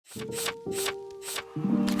Alright,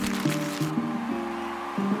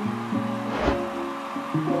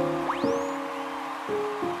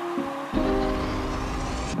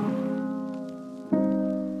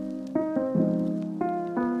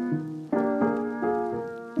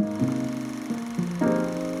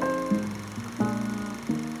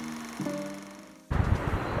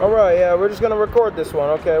 yeah, we're just gonna record this one,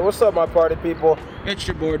 okay? What's up, my party people? It's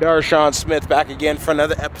your boy Darshaun Smith back again for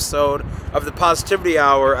another episode of the Positivity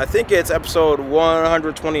Hour. I think it's episode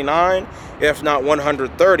 129, if not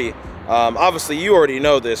 130. Obviously, you already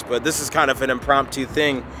know this, but this is kind of an impromptu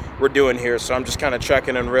thing we're doing here, so I'm just kind of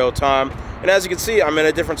checking in real time. And as you can see, I'm in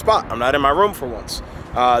a different spot. I'm not in my room for once.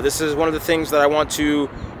 This is one of the things that I want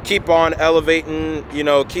to keep on elevating, you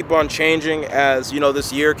know, keep on changing as, you know,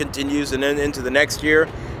 this year continues and then into the next year.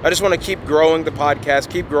 I just want to keep growing the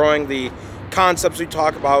podcast, keep growing the concepts we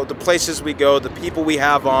talk about, the places we go, the people we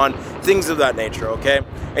have on, things of that nature, okay?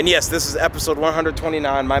 And yes, this is episode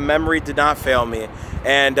 129. My memory did not fail me.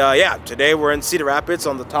 And yeah, today we're in Cedar Rapids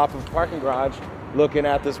on the top of the parking garage looking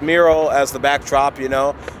at this mural as the backdrop, you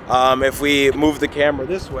know. If we move the camera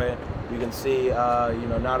this way, you can see, you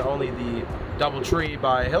know, not only the DoubleTree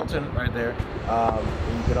by Hilton right there,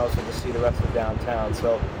 you can also just see the rest of downtown.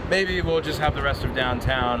 So maybe we'll just have the rest of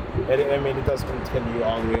downtown. I mean, it does continue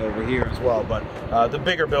all the way over here as well, but the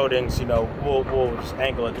bigger buildings, you know, we'll just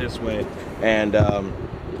angle it this way and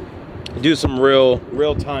do some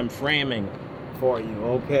real-time framing for you.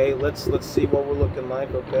 Okay, let's see what we're looking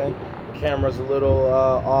like. Okay, the camera's a little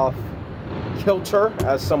off kilter,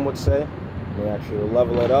 as some would say. We actually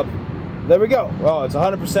level it up. There we go. Oh, it's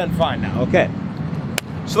 100% fine now. Okay.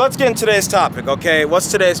 So let's get into today's topic, okay?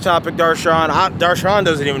 What's today's topic, Darshaun? Darshaun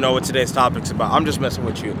doesn't even know what today's topic's about. I'm just messing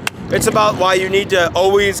with you. It's about why you need to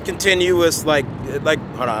always continuous, hold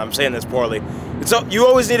on, I'm saying this poorly. You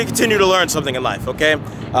always need to continue to learn something in life, okay?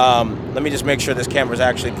 Let me just make sure this camera's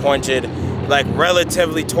actually pointed, like,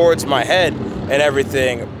 relatively towards my head and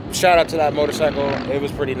everything. Shout out to that motorcycle. It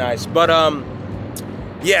was pretty nice. But,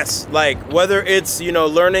 yes, like, whether it's, you know,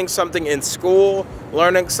 learning something in school,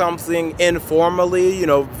 learning something informally, you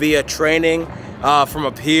know, via training from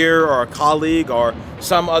a peer or a colleague or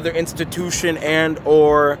some other institution and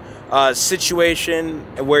or situation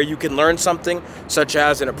where you can learn something, such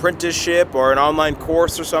as an apprenticeship or an online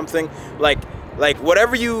course or something, like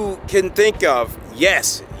whatever you can think of,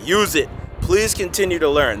 yes, use it. Please continue to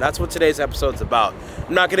learn. That's what today's episode's about.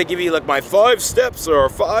 I'm not gonna give you like my 5 steps or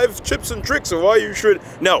 5 tips and tricks of why you should.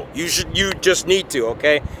 No, you just need to,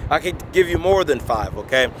 okay? I could give you more than 5,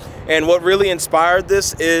 okay? And what really inspired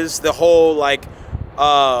this is the whole like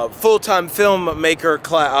full-time filmmaker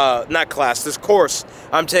this course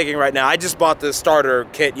I'm taking right now. I just bought the starter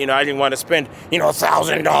kit, you know. I didn't want to spend, you know,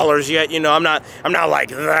 $1,000 yet, you know. I'm not like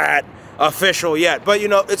that official yet, but you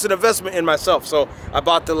know, it's an investment in myself. So I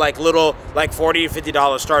bought the little $40 to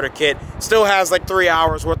 $50 starter kit. Still has like 3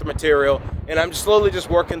 hours worth of material, and I'm just slowly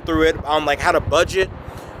just working through it on like how to budget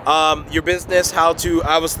your business, how to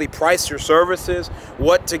obviously price your services,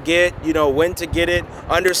 what to get, you know, when to get it,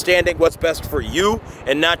 understanding what's best for you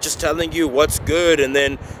and not just telling you what's good and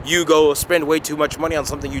then you go spend way too much money on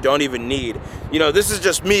something you don't even need. You know, this is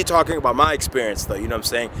just me talking about my experience though, you know what I'm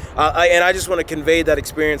saying? And I just want to convey that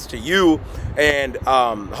experience to you and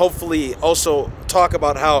hopefully also talk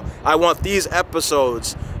about how I want these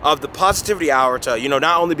episodes of the Positivity Hour to, you know,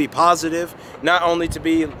 not only be positive, not only to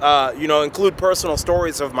be, you know, include personal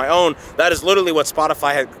stories of my own. That is literally what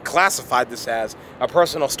Spotify had classified this as, a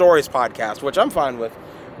personal stories podcast, which I'm fine with.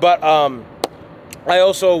 But I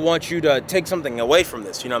also want you to take something away from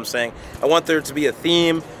this, you know what I'm saying? I want there to be a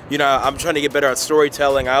theme. You know, I'm trying to get better at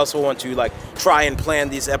storytelling. I also want to like try and plan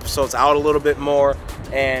these episodes out a little bit more,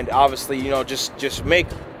 and obviously, you know, just make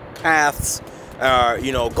paths,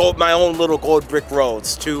 you know, my own little gold brick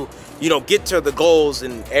roads to, you know, get to the goals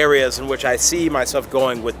and areas in which I see myself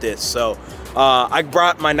going with this. So I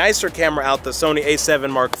brought my nicer camera out, the Sony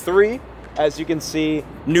A7 Mark III. As you can see,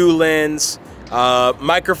 new lens,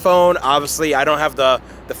 microphone. Obviously, I don't have the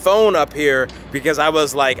phone up here because I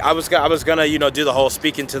was gonna, you know, do the whole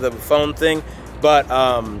speaking to the phone thing, but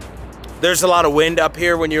there's a lot of wind up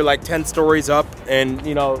here when you're like 10 stories up and,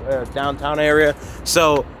 you know, downtown area.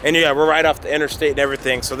 So, and yeah, we're right off the interstate and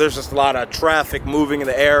everything. So there's just a lot of traffic moving in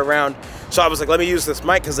the air around. So I was like, let me use this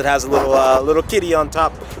mic because it has a little kitty on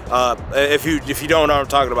top. If you don't know what I'm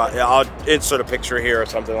talking about, yeah, I'll insert a picture here or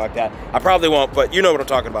something like that. I probably won't, but you know what I'm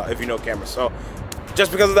talking about if you know cameras. So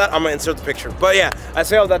just because of that, I'm gonna insert the picture. But yeah, I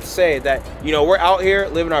say all that to say that, you know, we're out here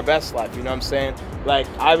living our best life, you know what I'm saying? Like,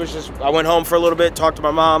 I went home for a little bit, talked to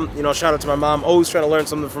my mom, you know, shout out to my mom, always trying to learn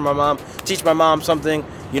something from my mom, teach my mom something.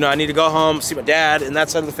 You know, I need to go home, see my dad and that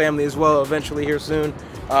side of the family as well, eventually here soon.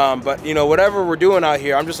 But, you know, whatever we're doing out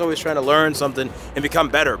here, I'm just always trying to learn something and become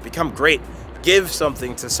better, become great. Give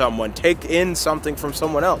something to someone, take in something from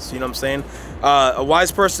someone else, you know what I'm saying? A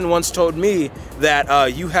wise person once told me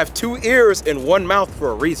that you have 2 ears and 1 mouth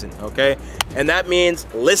for a reason, okay? And that means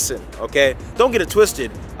listen, okay? Don't get it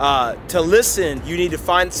twisted. To listen, you need to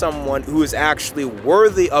find someone who is actually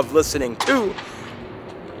worthy of listening to.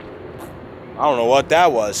 I don't know what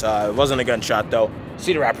that was. It wasn't a gunshot, though.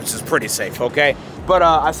 Cedar Rapids is pretty safe, okay? But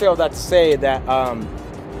I say all that to say that,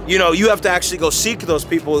 you know, you have to actually go seek those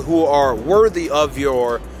people who are worthy of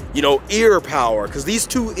your, you know, ear power. Because these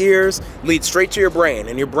 2 ears lead straight to your brain.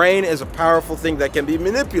 And your brain is a powerful thing that can be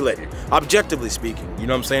manipulated, objectively speaking. You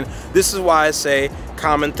know what I'm saying? This is why I say,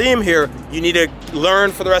 common theme here, you need to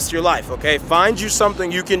learn for the rest of your life, okay? Find you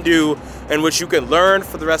something you can do in which you can learn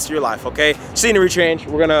for the rest of your life, okay? Scenery change.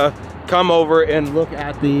 We're going to come over and look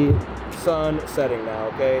at the sun setting now,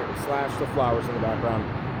 okay? Slash the flowers in the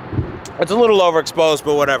background. It's a little overexposed,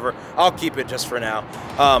 but whatever. I'll keep it just for now.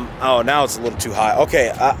 Oh, now it's a little too high.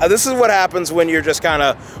 Okay, this is what happens when you're just kind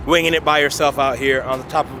of winging it by yourself out here on the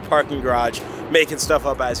top of a parking garage, making stuff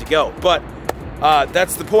up as you go. But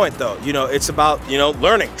that's the point, though. You know, it's about, you know,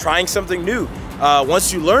 learning, trying something new.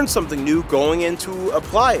 Once you learn something new, going in to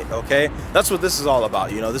apply it, okay? That's what this is all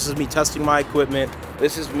about, you know? This is me testing my equipment.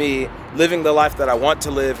 This is me living the life that I want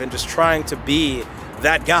to live and just trying to be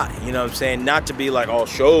that guy, you know what I'm saying? Not to be like all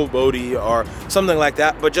showboaty or something like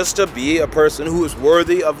that, but just to be a person who is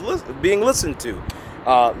worthy of being listened to.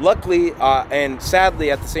 Luckily, and sadly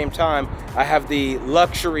at the same time, I have the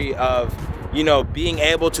luxury of, you know, being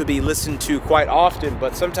able to be listened to quite often,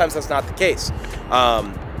 but sometimes that's not the case.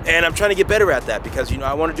 And I'm trying to get better at that because, you know,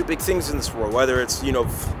 I want to do big things in this world, whether it's, you know,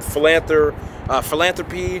 philanthropy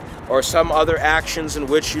or some other actions in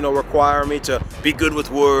which, you know, require me to be good with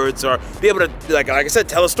words or be able to, like I said,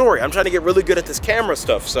 tell a story. I'm trying to get really good at this camera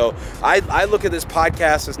stuff. So I look at this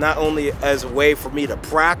podcast as not only as a way for me to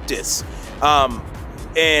practice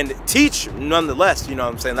and teach nonetheless, you know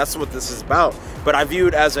what I'm saying? That's what this is about. But I view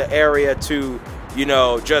it as an area to, you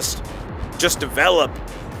know, just develop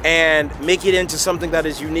and make it into something that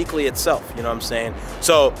is uniquely itself, you know what I'm saying?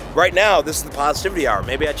 So right now, this is the Positivity Hour.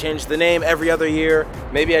 Maybe I change the name every other year.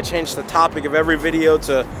 Maybe I change the topic of every video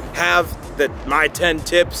to have my 10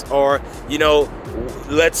 tips, or, you know,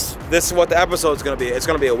 this is what the episode's gonna be. It's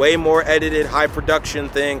gonna be a way more edited, high production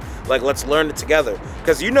thing. Like, let's learn it together.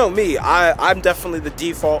 Because you know me, I'm definitely the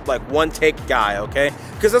default, like, one take guy, okay?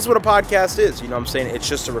 Because that's what a podcast is, you know what I'm saying? It's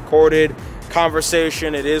just a recorded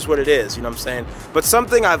conversation. It is what it is, you know what I'm saying? But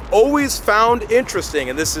something I've always found interesting,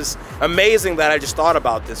 and this is amazing that I just thought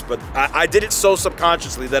about this, but I did it so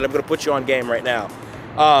subconsciously that I'm gonna put you on game right now.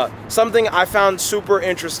 Something I found super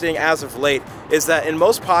interesting as of late is that in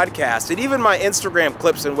most podcasts, and even my Instagram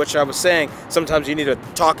clips in which I was saying sometimes you need to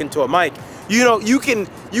talk into a mic, you know, you can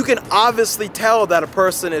obviously tell that a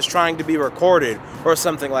person is trying to be recorded or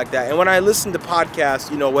something like that. And when I listen to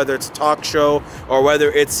podcasts, you know, whether it's a talk show or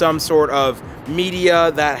whether it's some sort of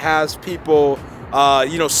media that has people,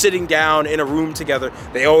 you know, sitting down in a room together,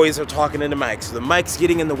 they always are talking into mics. The mic's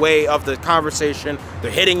getting in the way of the conversation.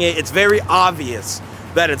 They're hitting it. It's very obvious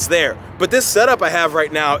that it's there. But this setup I have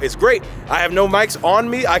right now is great. I have no mics on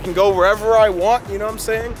me. I can go wherever I want, you know what I'm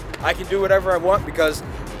saying? I can do whatever I want because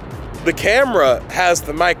the camera has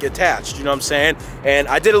the mic attached, you know what I'm saying? And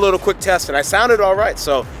I did a little quick test and I sounded all right.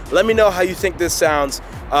 So let me know how you think this sounds.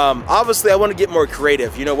 Obviously I want to get more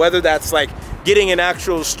creative, you know, whether that's like getting an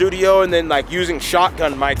actual studio and then like using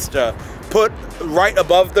shotgun mics to put right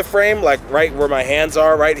above the frame, like right where my hands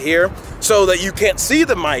are right here, so that you can't see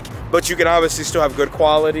the mic, but you can obviously still have good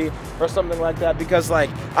quality or something like that, because like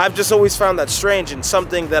I've just always found that strange and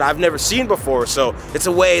something that I've never seen before. So it's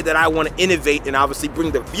a way that I want to innovate and obviously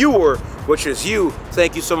bring the viewer, which is you,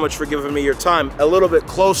 thank you so much for giving me your time, a little bit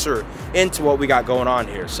closer into what we got going on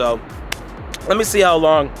here. So let me see how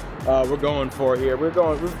long we're going for here.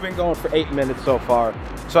 We've been going for 8 minutes so far,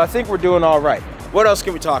 so I think we're doing all right. What else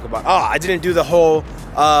can we talk about? Oh, I didn't do the whole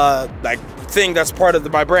like thing that's part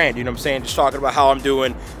of my brand, you know what I'm saying? Just talking about how I'm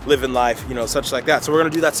doing, living life, you know, such like that. So we're gonna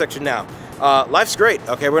do that section now. Life's great,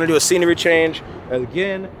 okay? We're gonna do a scenery change. And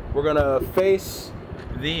again, we're gonna face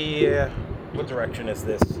the, what direction is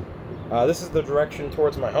this? This is the direction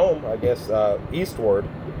towards my home, I guess, eastward.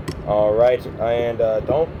 All right, and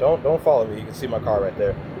don't follow me. You can see my car right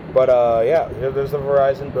there. But yeah, there's the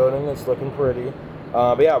Verizon building. It's looking pretty.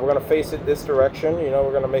 But yeah, we're gonna face it this direction. You know,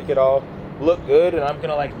 we're gonna make it all look good, and I'm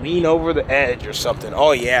gonna like lean over the edge or something.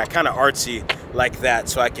 Oh yeah, kind of artsy like that,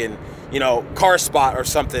 so I can, you know, car spot or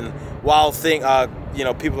something while you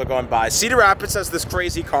know, people are going by. Cedar Rapids has this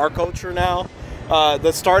crazy car culture now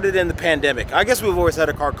that started in the pandemic. I guess we've always had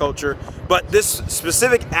a car culture, but this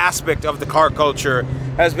specific aspect of the car culture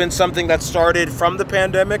has been something that started from the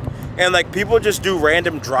pandemic, and like people just do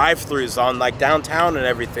random drive-throughs on like downtown and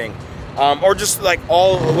everything. Or just like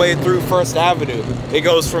all the way through First Avenue. It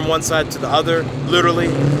goes from one side to the other, literally.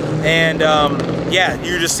 And yeah,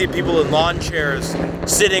 you just see people in lawn chairs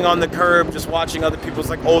sitting on the curb, just watching other people's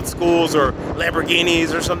like old schools or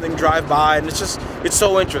Lamborghinis or something drive by. And it's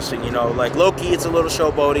so interesting, you know, like low-key, it's a little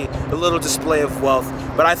showboaty, a little display of wealth.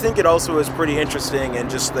 But I think it also is pretty interesting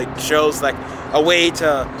and just like shows like a way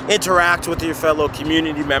to interact with your fellow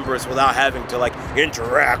community members without having to like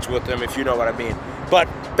interact with them, if you know what I mean. But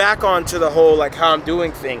back on to the whole like how I'm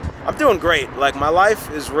doing thing. I'm doing great. Like my life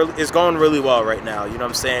is going really well right now. You know what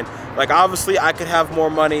I'm saying? Like obviously I could have more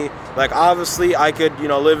money. Like obviously I could, you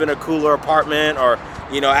know, live in a cooler apartment or,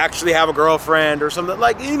 you know, actually have a girlfriend or something.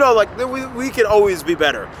 Like, you know, like we can always be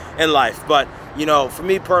better in life. But, you know, for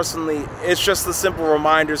me personally, it's just the simple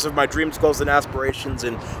reminders of my dreams, goals, and aspirations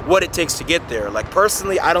and what it takes to get there. Like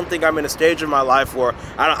personally, I don't think I'm in a stage in my life where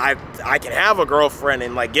I can have a girlfriend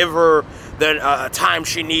and like give her the time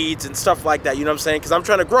she needs and stuff like that. You know what I'm saying? Because I'm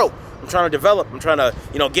trying to grow. I'm trying to develop. I'm trying to,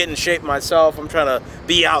 you know, get in shape myself. I'm trying to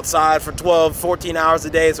be outside for 12, 14 hours a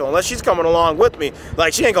day. So unless she's coming along with me,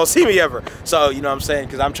 like she ain't gonna see me ever. So, you know what I'm saying?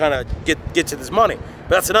 Because I'm trying to get to this money.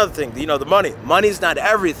 But that's another thing, you know, the money. Money's not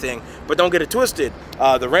everything, but don't get it twisted.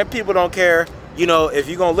 The rent people don't care. You know, if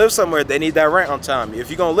you're gonna live somewhere, they need that rent on time. If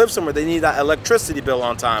you're gonna live somewhere, they need that electricity bill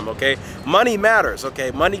on time, okay? Money matters, okay?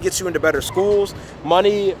 Money gets you into better schools.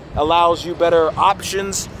 Money allows you better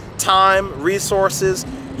options, time, resources.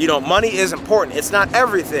 You know, money is important. It's not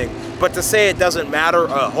everything, but to say it doesn't matter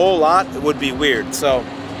a whole lot, it would be weird. So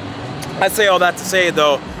I say all that to say,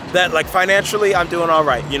 though, that like financially, I'm doing all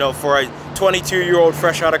right. You know, for a 22-year-old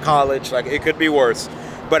fresh out of college, like it could be worse.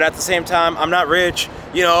 But at the same time, I'm not rich.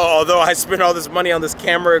 You know, although I spend all this money on this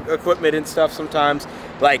camera equipment and stuff sometimes,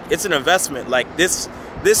 like it's an investment. Like this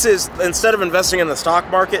is, instead of investing in the stock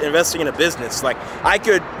market, investing in a business. Like I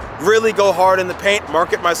could really go hard in the paint,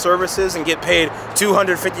 market my services, and get paid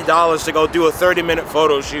 $250 to go do a 30-minute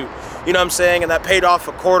photo shoot. You know what I'm saying? And that paid off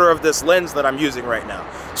a quarter of this lens that I'm using right now.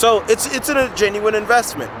 So it's a genuine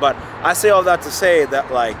investment. But I say all that to say that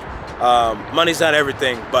like money's not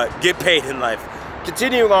everything, but get paid in life.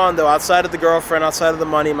 Continuing on though, outside of the girlfriend, outside of the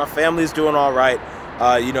money, my family's doing all right.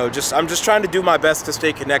 You know, I'm just trying to do my best to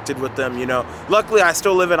stay connected with them, you know. Luckily, I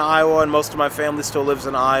still live in Iowa, and most of my family still lives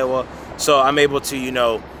in Iowa. So I'm able to, you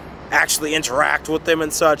know, actually interact with them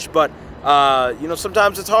and such. But, you know,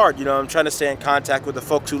 sometimes it's hard. You know, I'm trying to stay in contact with the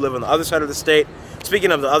folks who live on the other side of the state.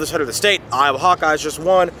 Speaking of the other side of the state, Iowa Hawkeyes just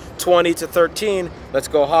won 20-13. Let's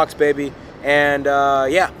go Hawks, baby. And,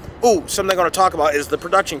 yeah. Ooh, something I'm going to talk about is the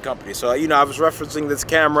production company. So, you know, I was referencing this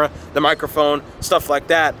camera, the microphone, stuff like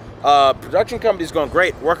that. Production company's going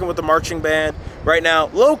great. Working with the marching band right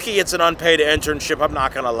now. Low-key, it's an unpaid internship, I'm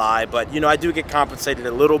not going to lie. But, you know, I do get compensated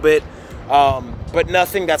a little bit. But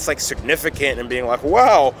nothing that's, like, significant and being like,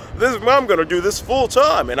 wow, I'm going to do this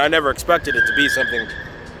full-time. And I never expected it to be something.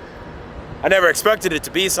 I never expected it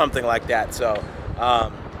to be something like that. So,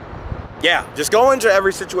 yeah, just go into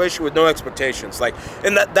every situation with no expectations. Like,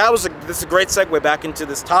 and this is a great segue back into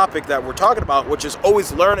this topic that we're talking about, which is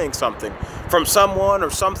always learning something from someone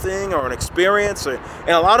or something or an experience. And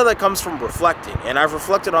a lot of that comes from reflecting. And I've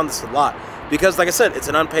reflected on this a lot because, like I said, it's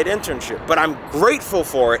an unpaid internship. But I'm grateful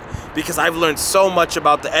for it because I've learned so much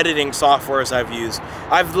about the editing softwares I've used.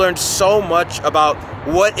 I've learned so much about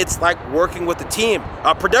what it's like working with a team,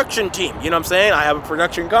 a production team. You know what I'm saying? I have a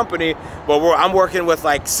production company, but I'm working with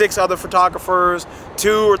like 6 other photographers,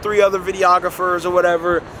 2 or 3 other videographers or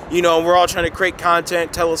whatever. You know, we're all trying to create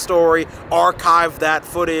content, tell a story, archive that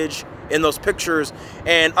footage in those pictures,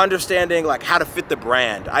 and understanding like how to fit the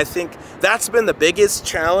brand. I think that's been the biggest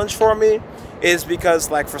challenge for me, is because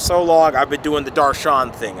like for so long I've been doing the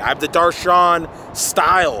Darshaun thing. I have the Darshaun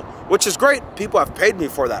style, which is great. People have paid me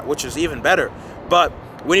for that, which is even better. But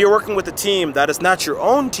when you're working with a team that is not your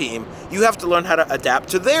own team, you have to learn how to adapt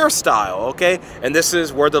to their style, okay? And this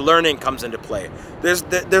is where the learning comes into play.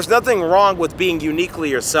 There's nothing wrong with being uniquely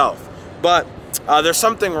yourself, but there's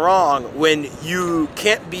something wrong when you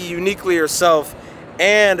can't be uniquely yourself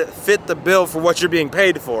and fit the bill for what you're being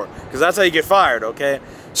paid for, because that's how you get fired, okay?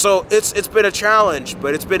 So it's been a challenge,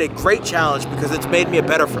 but it's been a great challenge because it's made me a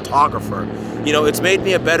better photographer. You know, it's made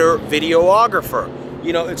me a better videographer.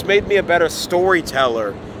 You know, it's made me a better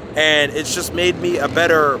storyteller. And it's just made me a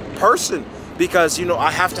better person because, you know,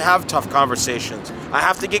 I have to have tough conversations. I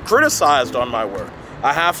have to get criticized on my work.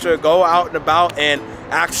 I have to go out and about and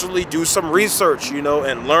actually do some research, you know,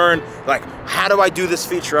 and learn, like, how do I do this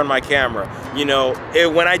feature on my camera? You know,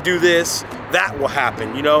 when I do this, that will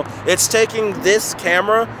happen, you know? It's taking this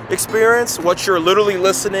camera experience, what you're literally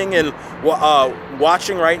listening and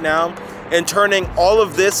watching right now, and turning all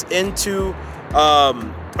of this into a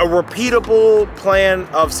repeatable plan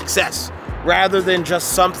of success, rather than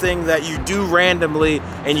just something that you do randomly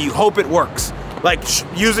and you hope it works. Like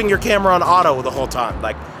using your camera on auto the whole time.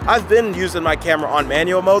 Like, I've been using my camera on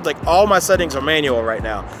manual mode. Like, all my settings are manual right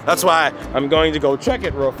now. That's why I'm going to go check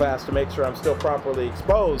it real fast to make sure I'm still properly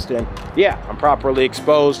exposed. And yeah, I'm properly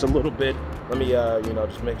exposed a little bit. Let me, you know,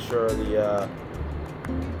 just make sure the,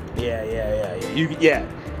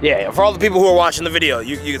 yeah, for all the people who are watching the video,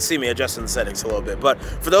 you can see me adjusting the settings a little bit. But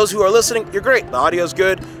for those who are listening, you're great. The audio's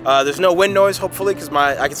good. There's no wind noise, hopefully, because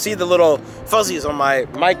I can see the little fuzzies on my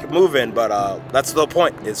mic moving, but that's the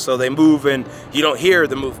point, is so they move and you don't hear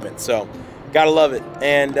the movement. So, gotta love it.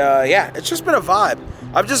 And yeah, it's just been a vibe.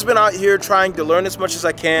 I've just been out here trying to learn as much as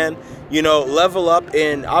I can, you know, level up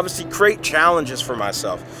and obviously create challenges for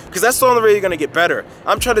myself, because that's the only way you're going to get better.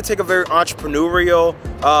 I'm trying to take a very entrepreneurial,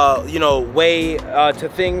 you know, way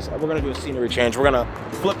to things. We're going to do a scenery change. We're going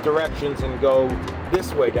to flip directions and go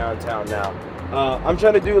this way downtown now. I'm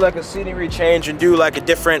trying to do like a scenery change and do like a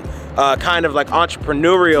different kind of like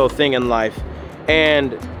entrepreneurial thing in life.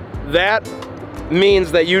 And that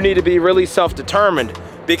means that you need to be really self-determined,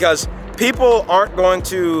 because people aren't going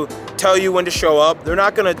to tell you when to show up. They're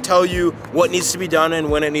not going to tell you what needs to be done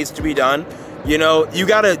and when it needs to be done. You know, you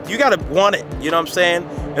gotta want it. You know what I'm saying?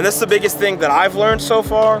 And that's the biggest thing that I've learned so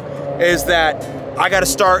far, is that I gotta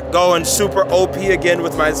start going super OP again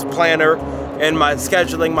with my planner and my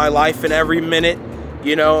scheduling my life in every minute.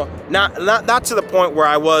 You know, not to the point where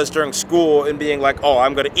I was during school and being like, oh,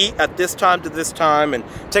 I'm gonna eat at this time to this time and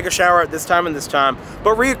take a shower at this time and this time,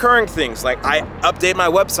 but reoccurring things like I update my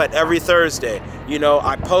website every Thursday. You know,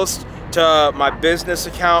 I post to my business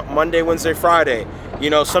account Monday, Wednesday, Friday. You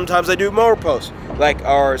know, sometimes I do more posts, like,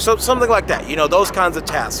 or something like that. You know, those kinds of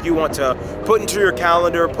tasks you want to put into your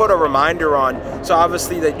calendar, put a reminder on, so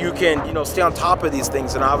obviously that you can, you know, stay on top of these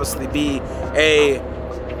things and obviously be a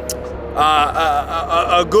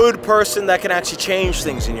good person that can actually change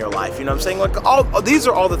things in your life. You know what I'm saying? Like, these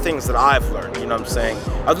are all the things that I've learned. You know what I'm saying?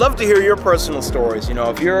 I'd love to hear your personal stories. You know,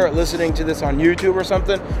 if you're listening to this on YouTube or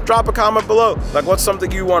something, drop a comment below. Like, what's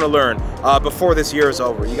something you want to learn before this year is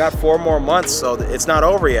over? You got 4 more months, so it's not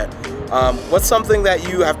over yet. What's something that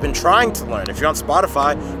you have been trying to learn? If you're on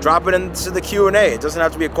Spotify, drop it into the Q&A. It doesn't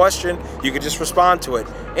have to be a question. You can just respond to it.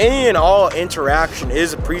 Any and all interaction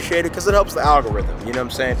is appreciated because it helps the algorithm. You know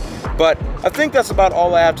what I'm saying? But I think that's about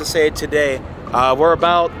all I have to say today. We're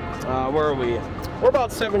about, where are we? We're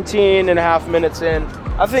about 17 and a half minutes in.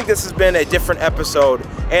 I think this has been a different episode,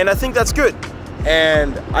 and I think that's good.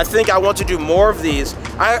 And I think I want to do more of these.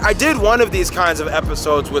 I did one of these kinds of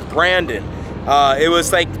episodes with Brandon. It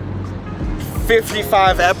was like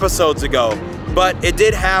 55 episodes ago, but it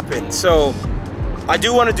did happen. So I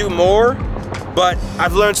do want to do more, but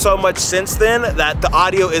I've learned so much since then that the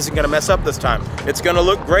audio isn't going to mess up this time. It's going to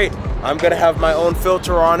look great. I'm going to have my own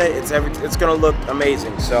filter on it. It's going to look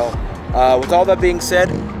amazing. So with all that being said,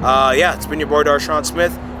 yeah, it's been your boy Darshaun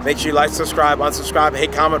Smith. Make sure you like, subscribe, unsubscribe,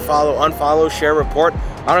 hate, comment, follow, unfollow, share, report.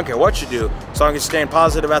 I don't care what you do, as long as you're staying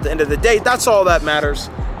positive at the end of the day. That's all that matters.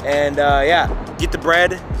 And yeah, get the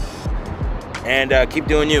bread and keep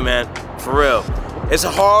doing you, man. For real. It's a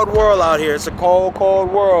hard world out here. It's a cold,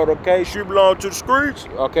 cold world, okay? She belong to the streets,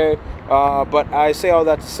 okay? But I say all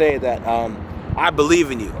that to say that I believe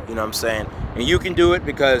in you, you know what I'm saying? And you can do it,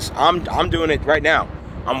 because I'm doing it right now.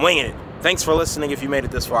 I'm winging it. Thanks for listening if you made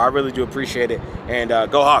it this far. I really do appreciate it. And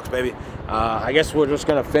go Hawks, baby. I guess we're just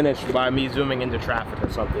going to finish by me zooming into traffic or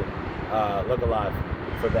something. Look alive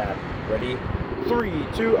for that. Ready? 3,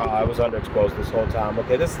 2. Oh, I was underexposed this whole time.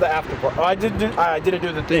 Okay, this is the after part. Oh, I didn't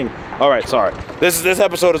do the thing. All right, sorry. This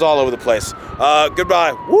episode is all over the place.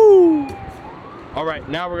 Goodbye. Woo! All right,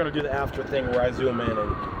 now we're gonna do the after thing where I zoom in,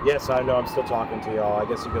 and yes, I know I'm still talking to y'all. I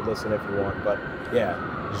guess you could listen if you want, but yeah,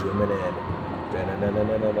 zooming in.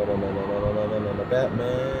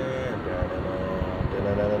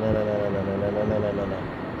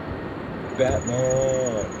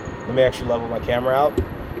 Batman. Let me actually level my camera out.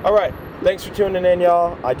 All right. Thanks for tuning in,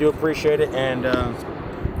 y'all. I do appreciate it, and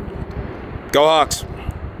go Hawks.